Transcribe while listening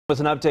Was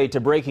an update to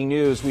breaking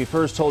news we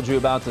first told you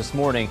about this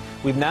morning.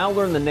 We've now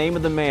learned the name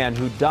of the man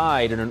who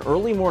died in an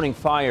early morning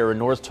fire in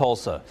North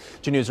Tulsa.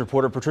 2 News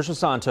reporter Patricia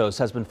Santos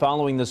has been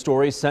following the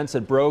story since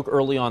it broke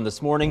early on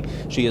this morning.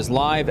 She is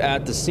live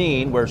at the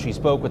scene where she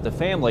spoke with the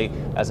family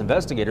as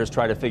investigators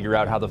try to figure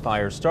out how the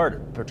fire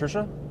started.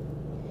 Patricia?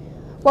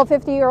 Well,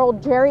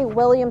 50-year-old Jerry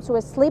Williams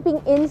was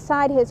sleeping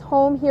inside his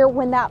home here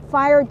when that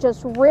fire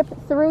just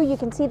ripped through. You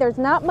can see there's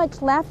not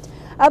much left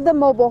of the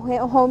mobile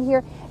home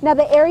here. Now,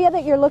 the area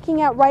that you're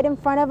looking at right in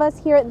front of us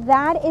here,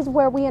 that is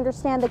where we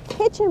understand the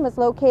kitchen was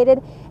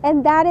located,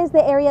 and that is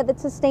the area that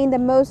sustained the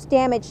most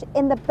damage.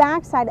 In the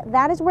backside,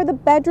 that is where the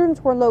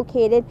bedrooms were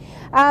located.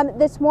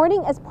 This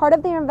morning, as part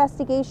of their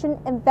investigation,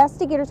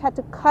 investigators had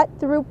to cut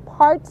through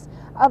parts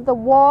of the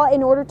wall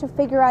in order to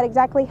figure out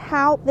exactly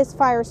how this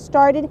fire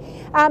started.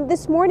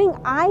 This morning,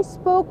 I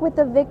spoke with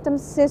the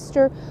victim's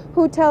sister,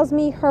 who tells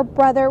me her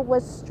brother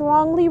was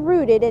strongly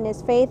rooted in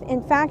his faith.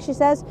 In fact, she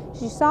says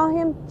she saw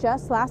him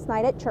just last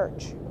night at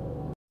church.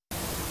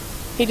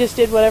 He just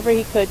did whatever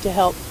he could to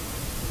help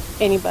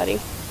anybody,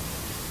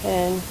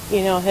 and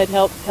had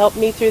helped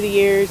me through the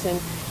years, and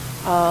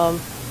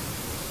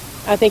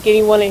I think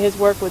anyone at his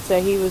work would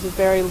say he was a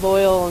very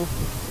loyal and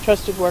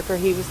trusted worker.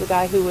 He was the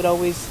guy who would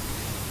always,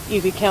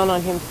 you could count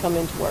on him to come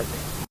into work.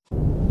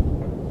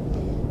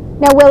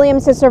 Now,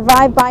 Williams is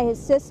survived by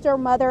his sister,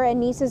 mother, and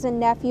nieces and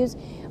nephews.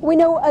 We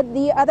know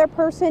the other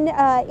person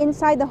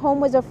inside the home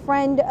was a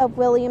friend of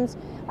Williams.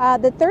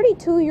 The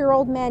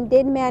 32-year-old man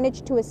did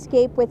manage to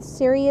escape with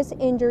serious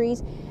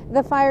injuries.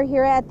 The fire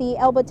here at the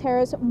Elba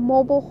Terrace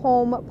Mobile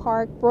Home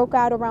Park broke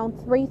out around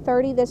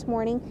 3:30 this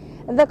morning.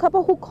 The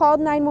couple who called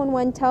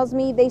 911 tells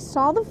me they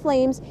saw the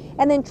flames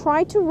and then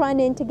tried to run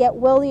in to get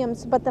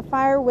Williams, but the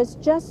fire was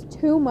just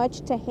too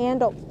much to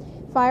handle.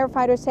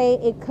 Firefighters say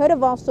it could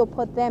have also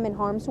put them in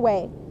harm's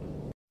way.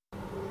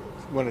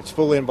 When it's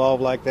fully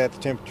involved like that, the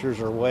temperatures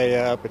are way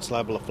up, it's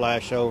liable to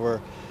flash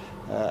over.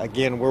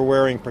 Again, we're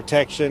wearing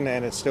protection,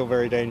 and it's still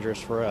very dangerous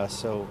for us.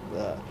 So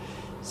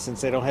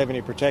since they don't have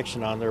any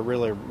protection on, they're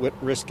really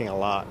risking a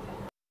lot.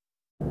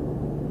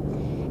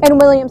 And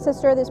Williams'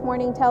 sister this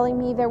morning telling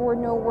me there were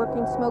no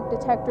working smoke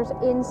detectors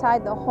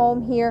inside the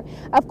home here.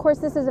 Of course,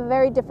 this is a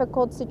very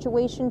difficult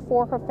situation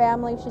for her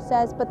family, she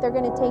says, but they're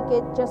going to take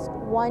it just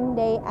one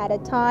day at a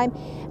time.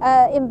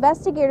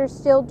 Investigators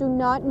still do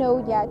not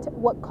know yet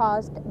what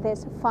caused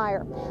this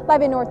fire.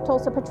 Live in North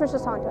Tulsa, Patricia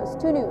Santos,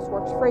 2 News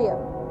works for you.